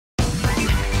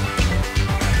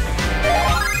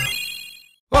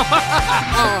The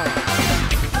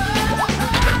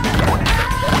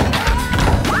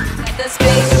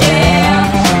Space Jam.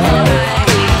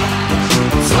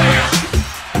 Slam,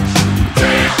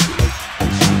 jam,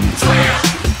 slam,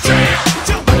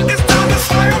 jam. It's time to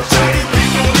slam jam.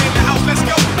 People in the house, let's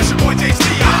go. It's your boy JC.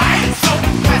 Alright, so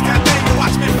pass that thing and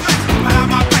watch me flex. Behind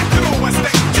my back, you know what's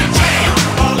next. Jam,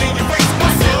 all in your face.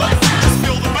 What's up? Just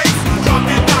feel the bass. Drop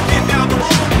it, knock it down the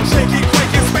room. Shake it,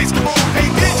 quake it, space come on. Hey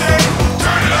DJ,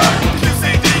 turn it up.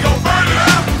 QCD gon' burn it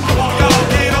up. I want y'all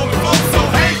get on the floor, so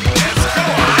hey, let's go.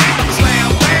 Alright,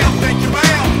 slam, bam, thank you,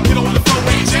 ma'am. Get on the floor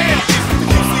and jam. It's the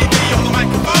QCD on the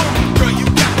microphone. Girl, you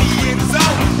got me in the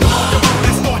zone. Come on,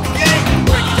 let's start the game.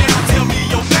 Break it down, tell me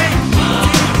your name.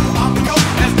 I'm the coach,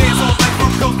 let's dance all night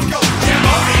from coast to coast. Jam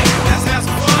on it, let's have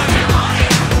some fun.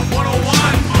 101,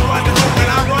 run the hoop and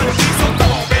I run the beat, so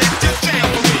come on, baby, just jam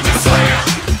for me. Just slam,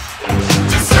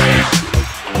 just slam,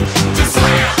 just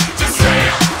slam, just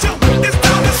slam. It's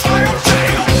time to slam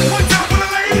jam. One time for the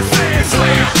ladies, say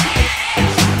slam.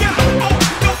 Get on,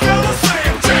 the fellas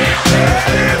slam jam.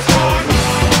 It's hard.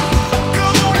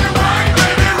 Come on and run,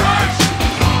 baby, run.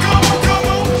 Come on,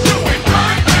 do it,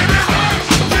 run, baby, run.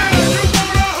 Yeah, you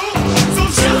wanna hoop, so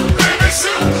shoot, baby,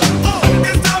 shoot.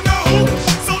 It's time to hoop,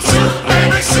 so shoot,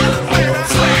 baby, shoot.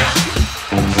 Slam,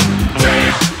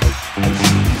 jam,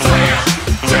 slam,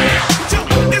 jam.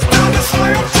 It's time to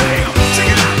slam jam. Check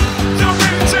it out, y'all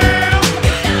ready to jam?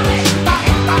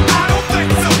 I don't think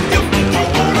so. If you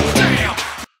wanna jam.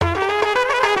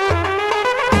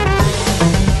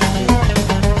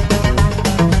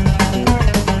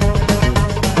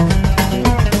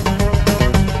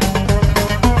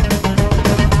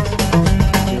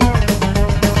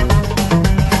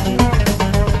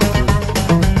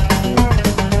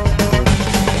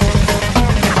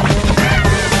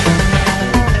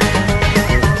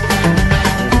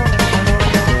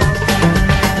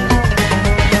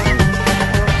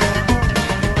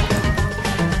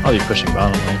 I'll be pushing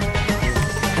Ballin lane.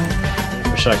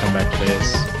 Or should I come back to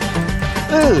base?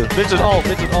 Vincent ult,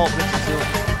 Vincent ult, Vincent ult.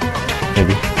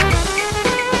 Maybe.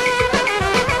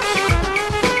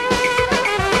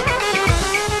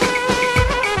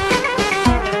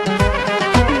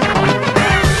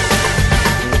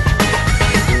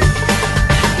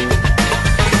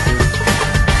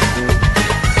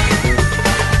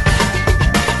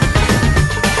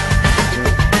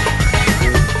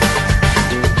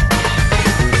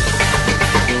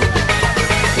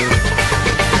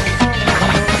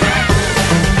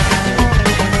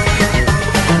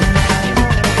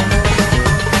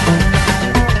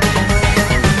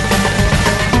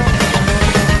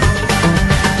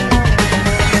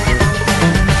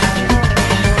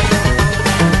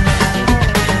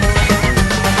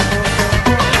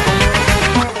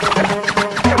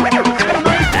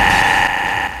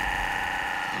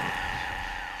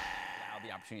 The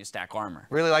opportunity to stack armor.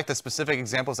 Really like the specific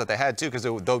examples that they had too, because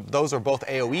those are both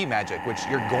AoE magic, which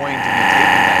you're going to be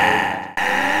taking that AoE magic.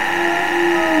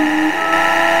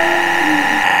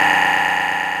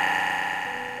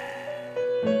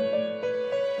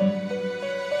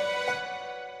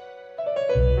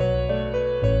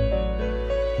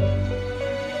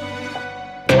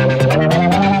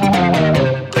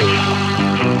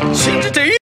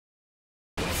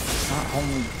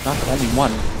 Not only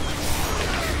one.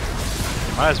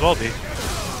 Might as well be.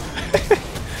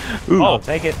 Ooh, Oh.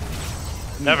 take it.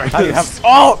 Never. How do you have?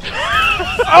 Oh!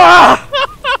 Ah!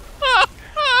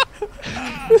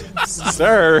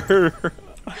 Sir.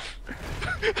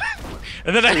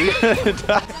 And then I.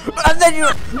 And then you.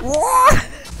 What?